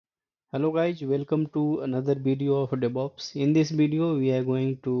Hello guys, welcome to another video of DevOps. In this video, we are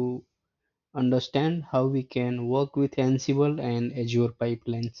going to understand how we can work with Ansible and Azure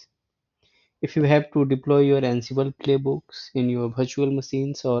pipelines. If you have to deploy your Ansible playbooks in your virtual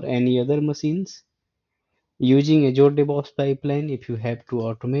machines or any other machines using Azure DevOps pipeline, if you have to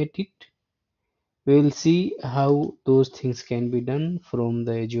automate it, we will see how those things can be done from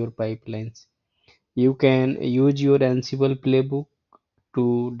the Azure pipelines. You can use your Ansible playbook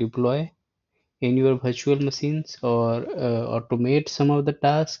to deploy in your virtual machines or automate some of the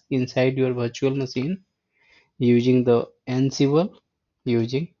tasks inside your virtual machine using the Ansible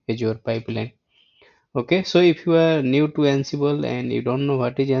using Azure pipeline. Okay, so if you are new to Ansible and you don't know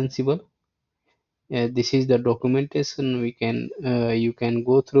what is Ansible, this is the documentation we can you can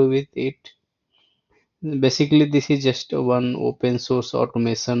go through with it. Basically, this is just one open source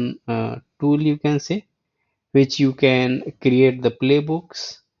automation tool, you can say, which you can create the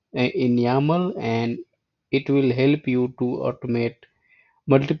playbooks in YAML, and it will help you to automate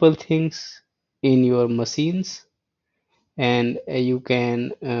multiple things in your machines, and you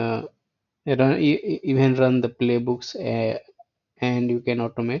can even run the playbooks, and you can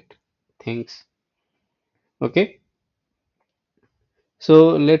automate things. Okay,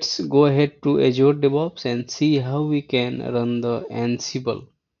 so let's go ahead to Azure DevOps and see how we can run the Ansible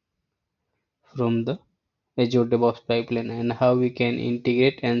from the Azure DevOps pipeline and how we can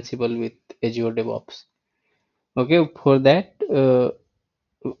integrate Ansible with Azure DevOps. Okay, for that,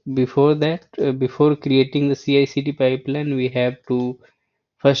 before creating the CI/CD pipeline, we have to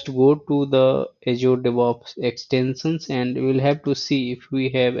first go to the Azure DevOps extensions, and we will have to see if we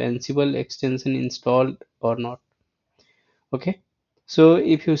have Ansible extension installed or not. Okay, so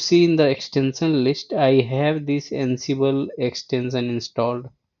if you see in the extension list, I have this Ansible extension installed.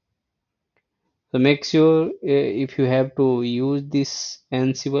 So make sure if you have to use this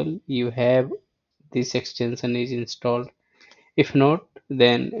Ansible, you have this extension is installed. If not,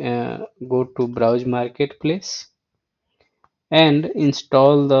 then go to Browse Marketplace and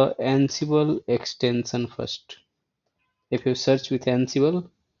install the Ansible extension first. If you search with Ansible,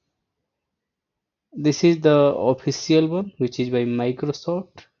 this is the official one, which is by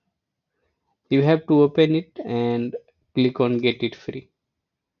Microsoft. You have to open it and click on Get It Free.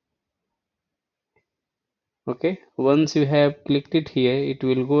 Okay, once you have clicked it here, it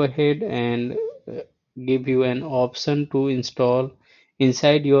will go ahead and give you an option to install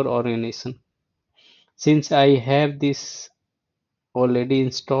inside your organization. Since I have this already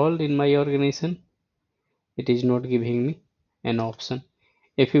installed in my organization, it is not giving me an option.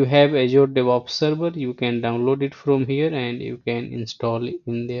 If you have Azure DevOps Server, you can download it from here and you can install it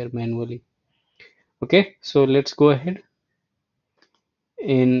in there manually. Okay, so let's go ahead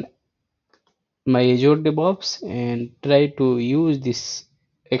in my Azure DevOps and try to use this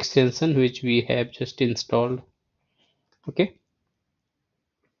extension which we have just installed. Okay,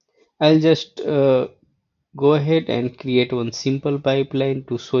 I'll just go ahead and create one simple pipeline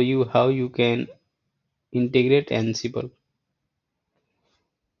to show you how you can integrate Ansible.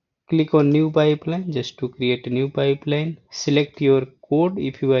 Click on new pipeline just to create a new pipeline. Select your code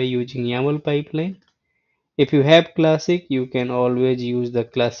if you are using YAML pipeline. If you have classic, you can always use the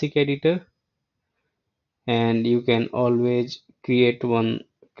classic editor, and you can always create one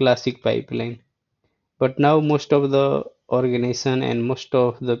classic pipeline. But now most of the organization and most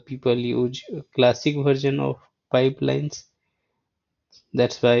of the people use classic version of pipelines.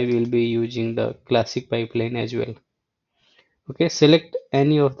 That's why we'll be using the classic pipeline as well. Okay, select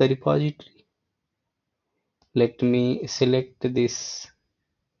any of the repository. Let me select this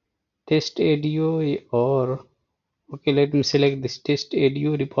test audio, or okay, let me select this test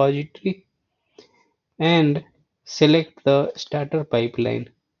audio repository and select the starter pipeline.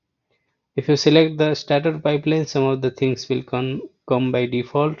 If you select the starter pipeline, some of the things will come by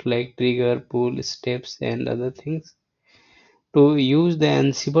default, like trigger, pull, steps, and other things. To use the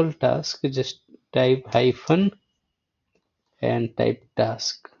Ansible task, just type hyphen and type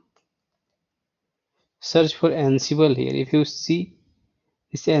task. Search for Ansible here. If you see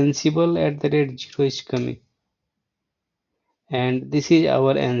this Ansible at the rate 0 is coming, and this is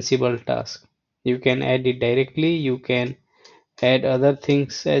our Ansible task. You can add it directly. You can add other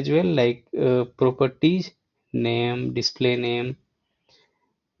things as well, like properties, name, display name,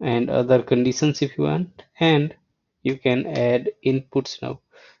 and other conditions if you want, and you can add inputs now.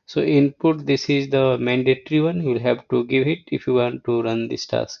 So input, this is the mandatory one, you will have to give it if you want to run this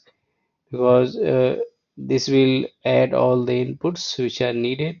task, because this will add all the inputs which are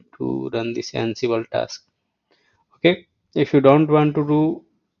needed to run this Ansible task. Okay, if you don't want to do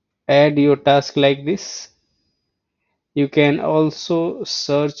add your task like this, you can also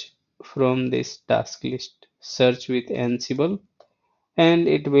search from this task list. Search with Ansible, and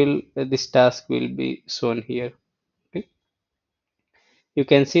it will this task will be shown here. Okay. You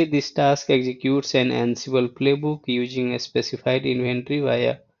can see this task executes an Ansible playbook using a specified inventory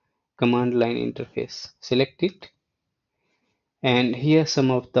via command line interface. Select it, and here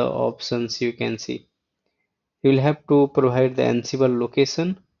some of the options you can see. You will have to provide the Ansible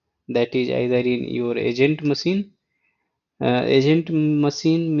location, that is either in your agent machine. Agent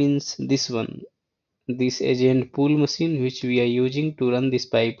machine means this one, this agent pool machine which we are using to run this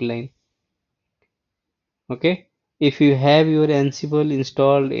pipeline. Okay, if you have your Ansible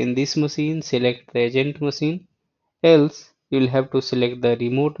installed in this machine, select the agent machine, else you will have to select the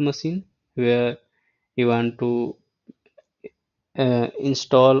remote machine where you want to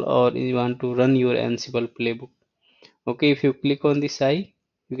install or you want to run your Ansible playbook. Okay, if you click on this eye,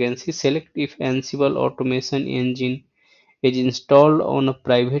 you can see select if Ansible automation engine is installed on a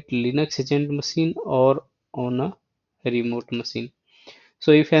private Linux agent machine or on a remote machine.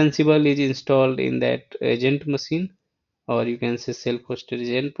 So if Ansible is installed in that agent machine, or you can say self-hosted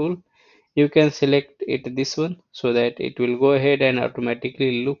agent pool, you can select it this one so that it will go ahead and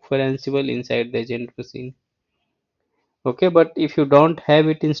automatically look for Ansible inside the agent machine. Okay, but if you don't have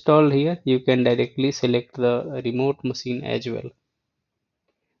it installed here, you can directly select the remote machine as well.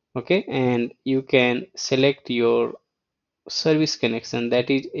 Okay, and you can select your service connection, that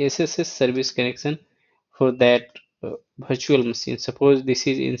is SSH service connection for that virtual machine. Suppose this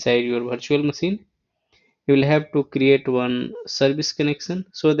is inside your virtual machine, you will have to create one service connection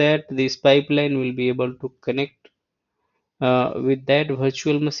so that this pipeline will be able to connect with that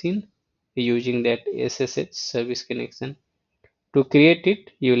virtual machine using that SSH service connection. To create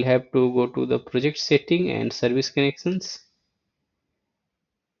it, you will have to go to the project setting and service connections.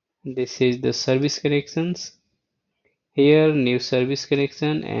 This is the service connections. Here, new service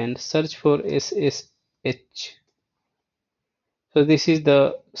connection and search for SSH. So this is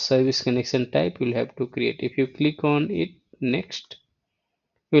the service connection type you'll have to create. If you click on it next,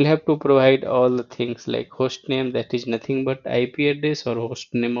 you'll have to provide all the things like host name, that is nothing but IP address or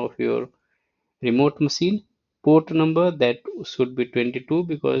host name of your remote machine, port number, that should be 22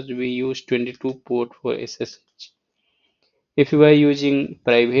 because we use 22 port for SSH. If you are using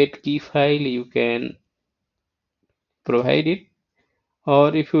private key file, you can provide it,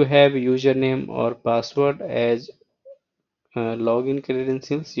 or if you have username or password as login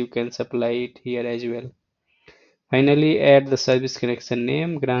credentials, you can supply it here as well. Finally, add the service connection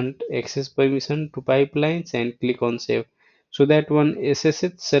name, grant access permission to pipelines, and click on save so that one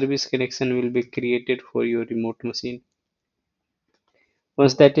SSH service connection will be created for your remote machine.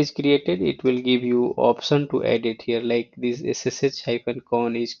 Once that is created, it will give you option to add it here, like this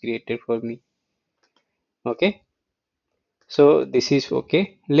SSH-con is created for me. Okay, so this is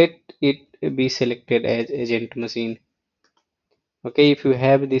okay. Let it be selected as agent machine. Okay, if you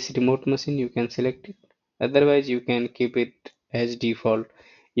have this remote machine, you can select it. Otherwise, you can keep it as default.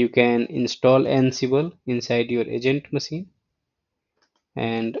 You can install Ansible inside your agent machine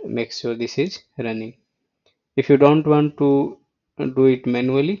and make sure this is running. If you don't want to do it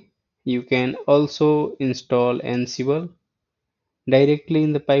manually, you can also install Ansible directly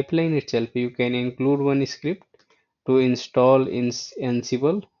in the pipeline itself. You can include one script to install in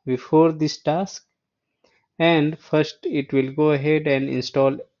Ansible before this task, and first it will go ahead and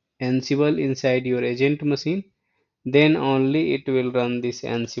install Ansible inside your agent machine, then only it will run this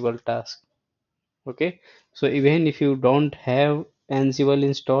Ansible task. Okay, so even if you don't have Ansible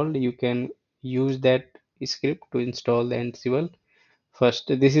installed, you can use that script to install the Ansible first.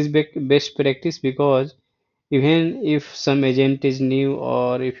 This is best practice because even if some agent is new,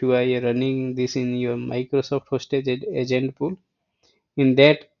 or if you are running this in your Microsoft hosted agent pool, in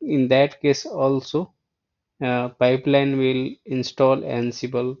that case also pipeline will install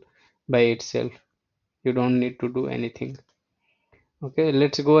Ansible by itself. You don't need to do anything. Okay,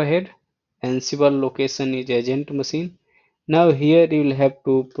 let's go ahead. Ansible location is agent machine. Now here you will have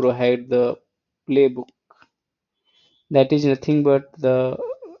to provide the playbook. That is nothing but the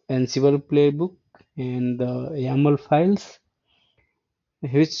Ansible playbook and the YAML files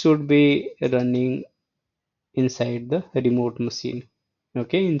which should be running inside the remote machine.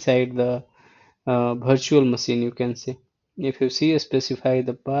 Okay, inside the virtual machine, you can say. If you see, specify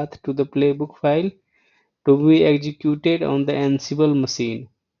the path to the playbook file to be executed on the Ansible machine.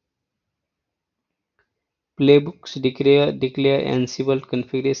 Playbooks declare Ansible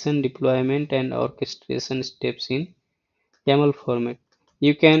configuration, deployment, and orchestration steps in YAML format.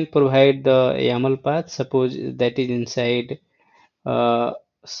 You can provide the YAML path. Suppose that is inside uh,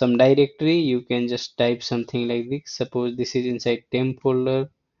 some directory, you can just type something like this. Suppose this is inside temp folder,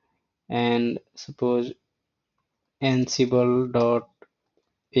 and suppose ansible.yaml.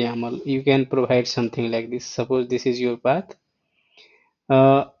 You can provide something like this. Suppose this is your path.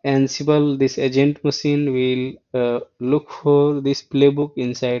 Ansible, this agent machine will look for this playbook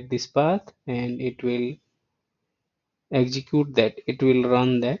inside this path, and it will execute that. It will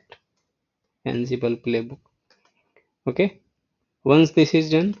run that Ansible playbook. Okay. Once this is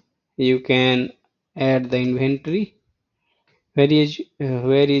done, you can add the inventory. Where is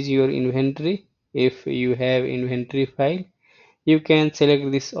your inventory? If you have inventory file, you can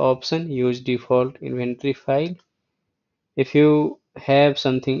select this option, use default inventory file. If you have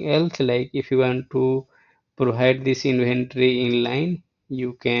something else, like if you want to provide this inventory inline,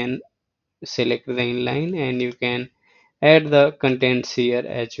 you can select the inline and you can add the contents here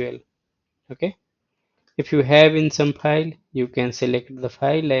as well. Okay. If you have in some file, you can select the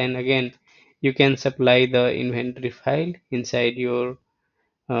file, and again you can supply the inventory file inside your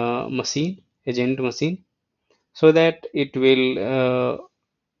agent machine, so that it will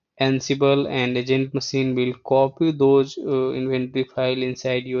Ansible and agent machine will copy those inventory file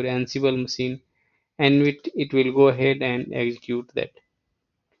inside your Ansible machine, and it will go ahead and execute that.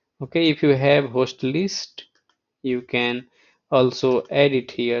 Okay, if you have host list, you can also add it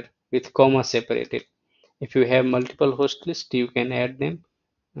here with comma separated. If you have multiple host list, you can add them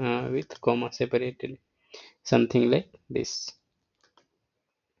with comma separated, something like this.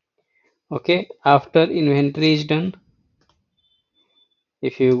 Okay, after inventory is done,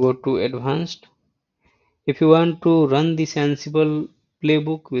 if you go to advanced, if you want to run this Ansible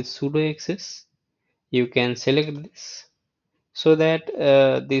playbook with sudo access, you can select this, so that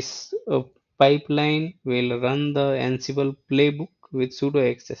this pipeline will run the Ansible playbook with sudo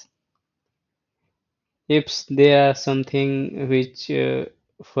access. If there are something which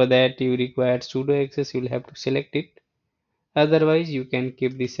for that you require sudo access, you will have to select it. Otherwise, you can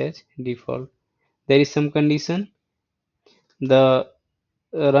keep this as default. There is some condition. The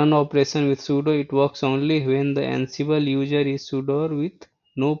run operation with sudo, it works only when the Ansible user is sudo with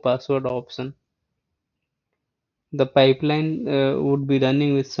no password option. The pipeline would be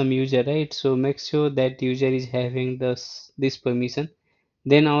running with some user, right? So make sure that user is having this permission.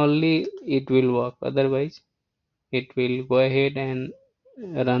 Then only it will work. Otherwise, it will go ahead and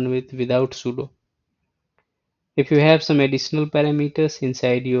run without sudo. If you have some additional parameters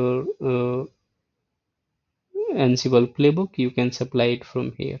inside your Ansible playbook, you can supply it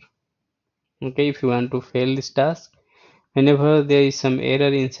from here. Okay, if you want to fail this task, whenever there is some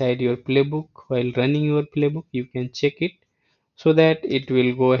error inside your playbook while running your playbook, you can check it, so that it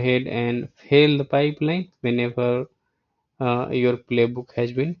will go ahead and fail the pipeline whenever your playbook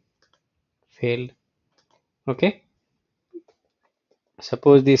has been failed. Okay,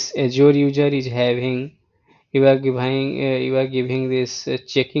 suppose this Azure user is having, you are giving this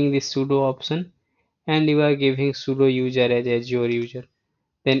checking this sudo option, and you are giving sudo user as Azure user.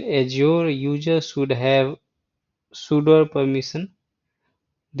 Then Azure user should have sudo permission,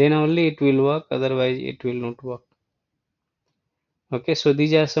 then only it will work, otherwise it will not work. Okay, so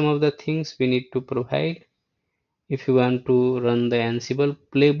these are some of the things we need to provide if you want to run the Ansible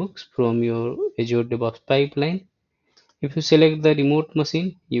playbooks from your Azure DevOps pipeline. If you select the remote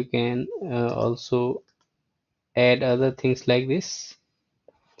machine, you can also add other things like this.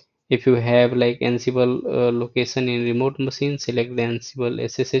 If you have like Ansible location in remote machine, select the Ansible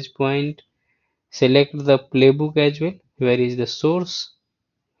SSH point, select the playbook as well. Where is the source?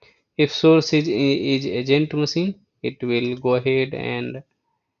 If source is agent machine, it will go ahead and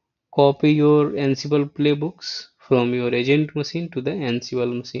copy your Ansible playbooks from your agent machine to the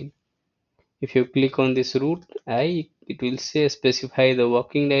Ansible machine. If you click on this root I, it will say specify the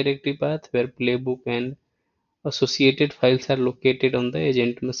working directory path where playbook and associated files are located on the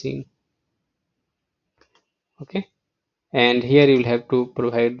agent machine. Okay, and here you will have to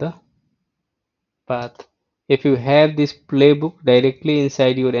provide the path. If you have this playbook directly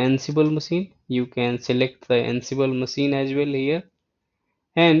inside your Ansible machine, you can select the Ansible machine as well here,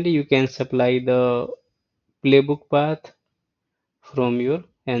 and you can supply the playbook path from your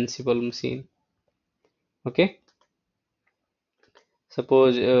Ansible machine. Okay,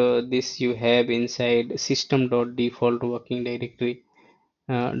 suppose this you have inside system.default working directory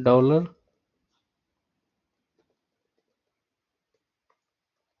dollar.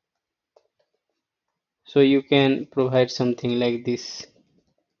 So you can provide something like this.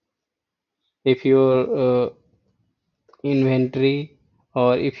 If your inventory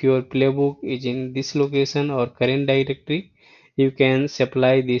or if your playbook is in this location or current directory, you can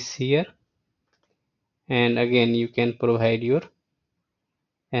supply this here, and again you can provide your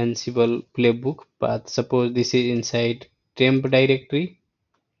Ansible playbook path. Suppose this is inside temp directory,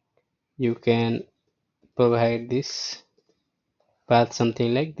 you can provide this path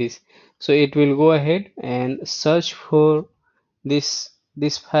something like this. So it will go ahead and search for this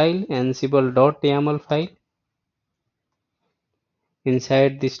file ansible.yaml file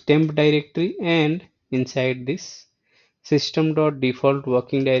inside this temp directory and inside this system.default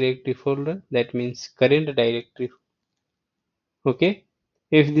working directory folder, that means current directory. Okay,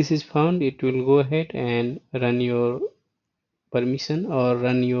 if this is found, it will go ahead and run your permission or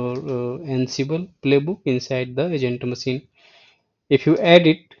run your Ansible playbook inside the agent machine. If you add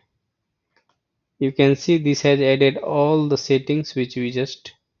it, you can see this has added all the settings which we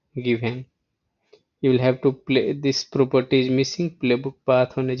just give him. You will have to play this property is missing playbook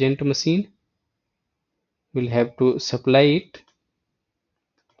path on agent machine. You will have to supply it,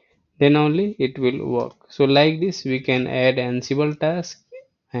 then only it will work. So like this we can add Ansible task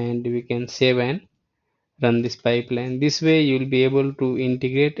and we can save and run this pipeline. This way you will be able to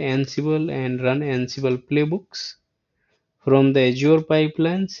integrate Ansible and run Ansible playbooks from the Azure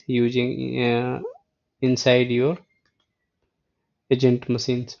pipelines using inside your agent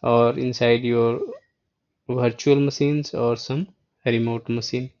machines or inside your virtual machines or some remote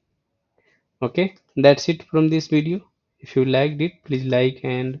machine. Okay, that's it from this video. If you liked it, please like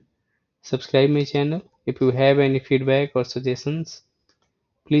and subscribe my channel. If you have any feedback or suggestions,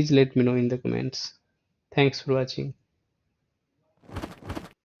 please let me know in the comments. Thanks for watching.